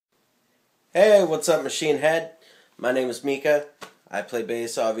Hey, what's up, Machine Head? My name is Mika. I play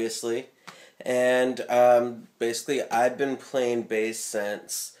bass, obviously. And basically, I've been playing bass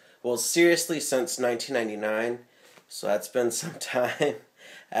seriously, since 1999. So that's been some time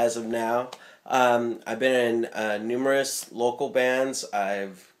as of now. I've been in numerous local bands.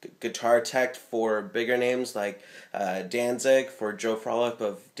 I've guitar teched for bigger names like Danzig, for Joe Frolic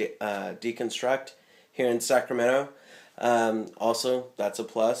of Deconstruct here in Sacramento. Also, that's a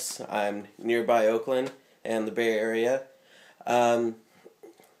plus. I'm nearby Oakland and the Bay Area. Um,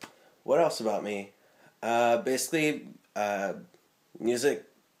 what else about me? Basically, music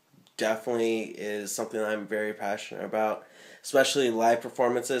definitely is something that I'm very passionate about, especially live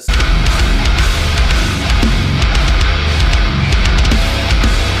performances.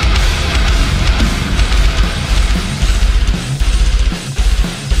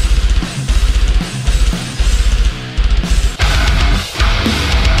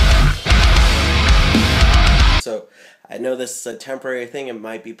 So I know this is a temporary thing, it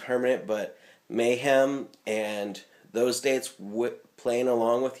might be permanent, but Mayhem and those dates playing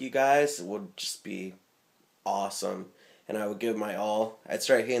along with you guys would just be awesome. And I would give my all. I'd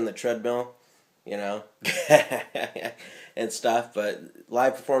start hitting the treadmill, you know, and stuff. But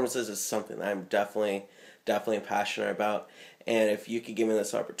live performances is something I'm definitely passionate about. And if you could give me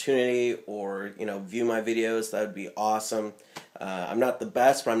this opportunity, or view my videos, that would be awesome. I'm not the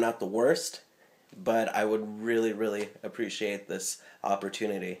best, but I'm not the worst. But I would really appreciate this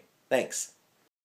opportunity. Thanks.